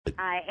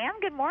I am.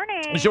 Good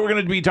morning. So we're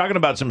going to be talking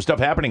about some stuff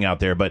happening out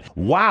there, but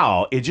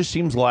wow, it just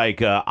seems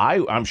like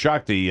I'm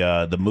shocked.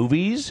 The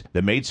movies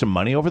that made some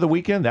money over the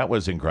weekend, that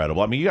was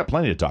incredible. I mean, you got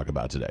plenty to talk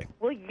about today.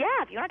 Well, yeah,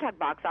 if you want to talk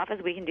box office,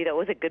 we can do that.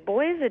 Was it Good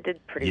Boys? It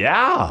did pretty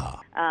Yeah.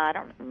 well. I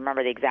don't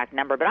remember the exact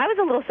number, but I was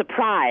a little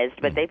surprised.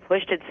 But they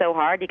pushed it so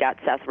hard. You got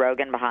Seth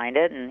Rogen behind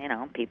it, and,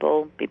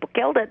 people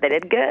killed it. They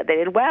did good. They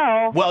did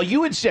well. Well,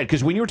 you had said,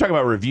 because when you were talking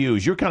about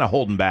reviews, you're kind of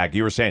holding back.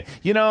 You were saying,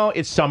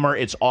 it's summer,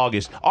 it's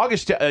August.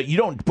 August, you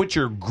don't put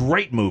your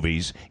great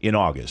movies in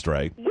August,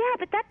 right? Yeah,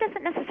 but that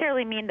doesn't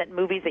necessarily mean that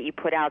movies that you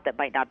put out that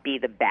might not be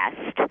the best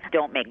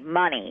don't make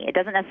money. It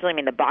doesn't necessarily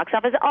mean the box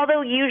office,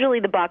 although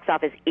usually the box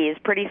office is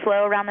pretty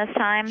slow around this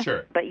time.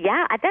 Sure. But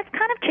yeah, that's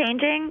kind of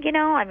changing,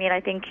 I mean, I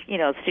think,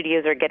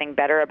 studios are getting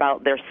better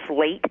about their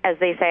slate, as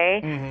they say,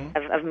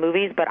 of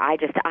movies, but I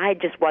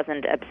just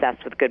wasn't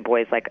obsessed with Good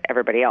Boys like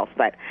everybody else.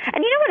 And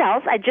you know what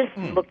else? I just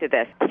looked at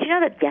this. Did you know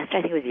that I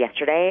think it was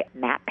yesterday,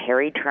 Matt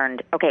Perry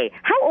turned, okay,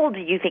 how old do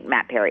you think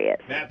Matt Perry is?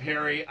 Matt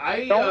Perry,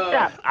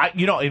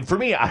 for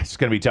me, it's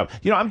going to be tough.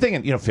 I'm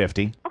thinking,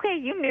 50. Okay,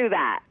 you knew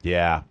that.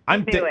 Yeah.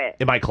 Knew it.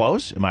 Am I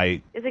close?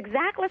 Is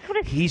exactly, that's what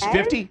it He's says.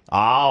 50?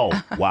 Oh,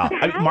 wow.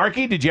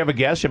 Marky, did you have a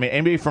guess? I mean,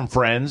 anybody from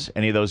Friends?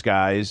 Any of those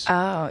guys?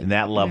 Oh, in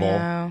that level?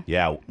 no.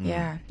 Yeah.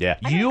 Yeah. Yeah.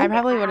 I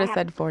probably would have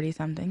said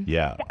 40-something.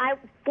 Yeah.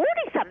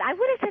 40-something. I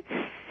would have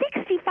said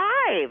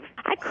 65.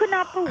 I could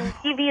not believe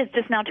he is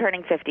just now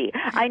turning 50.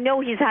 I know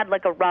he's had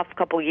like a rough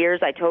couple years.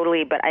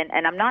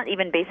 And I'm not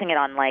even basing it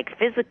on like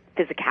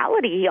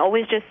physicality. He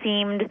always just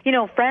seemed,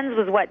 Friends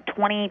was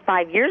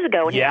 25 years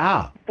ago. And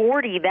Yeah. he was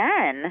 40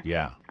 then.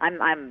 Yeah.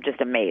 I'm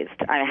just amazed.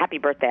 Happy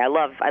birthday. I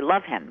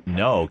love him.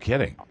 No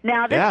kidding.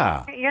 Now,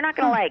 Yeah. you're not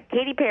going to like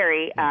Katy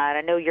Perry. And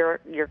I know you're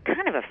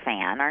kind of a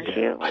fan, aren't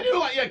you? I do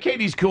like,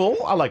 Katie's cool.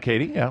 I like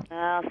Katie, yeah.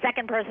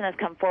 Second person has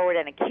come forward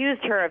and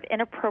accused her of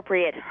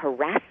inappropriate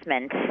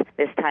harassment.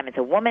 This time it's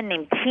a woman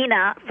named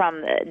Tina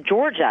from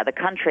Georgia, the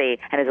country,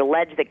 and has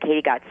alleged that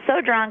Katie got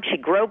so drunk she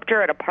groped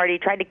her at a party,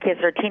 tried to kiss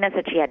her. Tina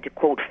said she had to,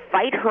 quote,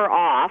 fight her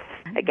off.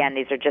 Again,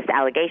 these are just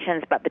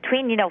allegations, but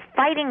between,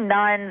 fighting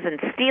nuns and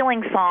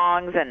stealing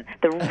songs and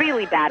the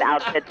really bad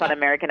outfits on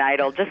American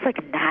Idol, just like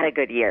not a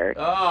good year.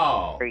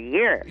 Oh. For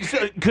years.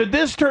 So could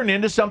this turn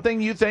into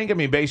something, you think? I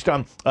mean, based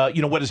on,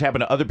 what has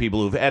happened to other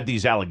people who've had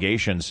these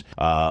allegations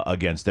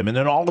against them, and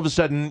then all of a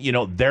sudden,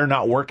 they're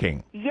not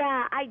working.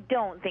 Yeah, I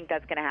don't think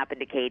that's going to happen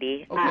to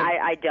Katie. Okay.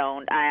 I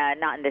don't.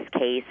 Not in this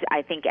case.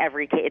 I think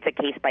it's a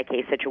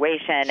case-by-case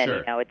situation,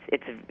 Sure. and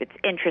it's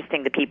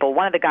interesting to people.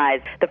 One of the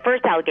guys, the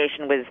first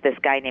allegation was this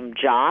guy named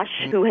Josh,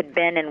 who had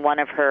been in one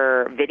of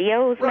her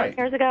videos Right.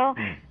 years ago.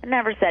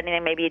 Never said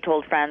anything. Maybe he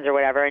told friends or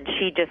whatever, and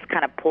she just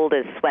kind of pulled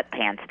his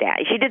sweatpants down.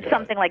 She did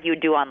something like you would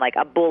do on like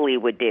a bully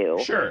would do.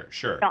 Sure.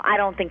 No, I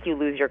don't think you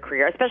lose your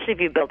career, especially if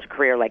you built a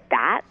career like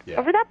that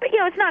over that. But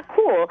it's not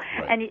cool,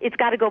 Right. and it's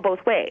got to go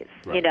both ways.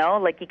 Right.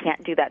 Like you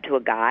can't do that to a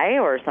guy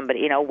or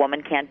somebody. A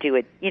woman can't do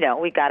it.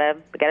 We gotta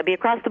be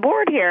across the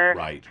board here.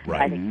 Right.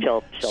 I think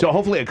she'll. So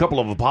hopefully a couple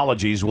of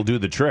apologies will do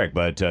the trick,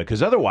 but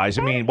because otherwise,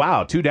 I mean,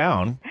 wow, 2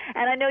 down.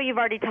 And I know you've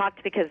already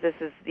talked because this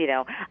is,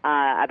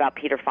 about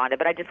Peter Fonda,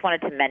 but I just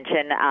wanted to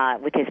mention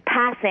with his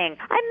passing,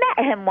 I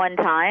met him one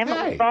time.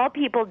 Hey. Of all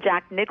people,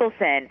 Jack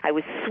Nicholson. I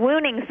was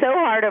swooning so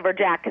hard over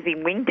Jack because he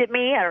winked at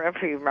me. I don't know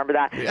if you remember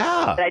that.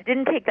 Yeah. But I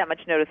didn't take that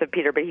much notice of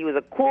Peter, but he was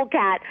a cool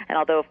cat. And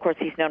although, of course,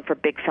 he's known for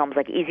big films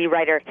like Easy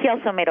Rider, he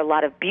also made a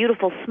lot of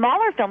beautiful,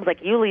 smaller films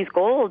like Ulee's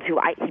Gold,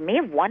 he may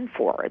have won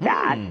for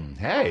that.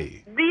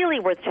 Hey. Really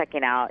worth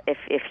checking out if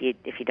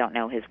you don't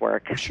know his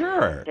work.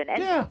 Sure.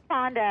 And Yeah.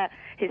 Fonda,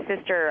 his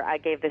sister,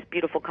 gave this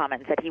beautiful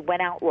comment and said he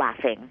went out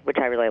laughing, which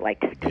I really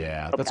liked.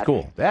 Yeah, that's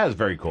cool. That is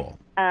very cool.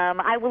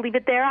 I will leave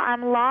it there.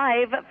 I'm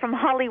live from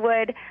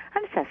Hollywood.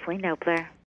 I'm Cecily Nobler.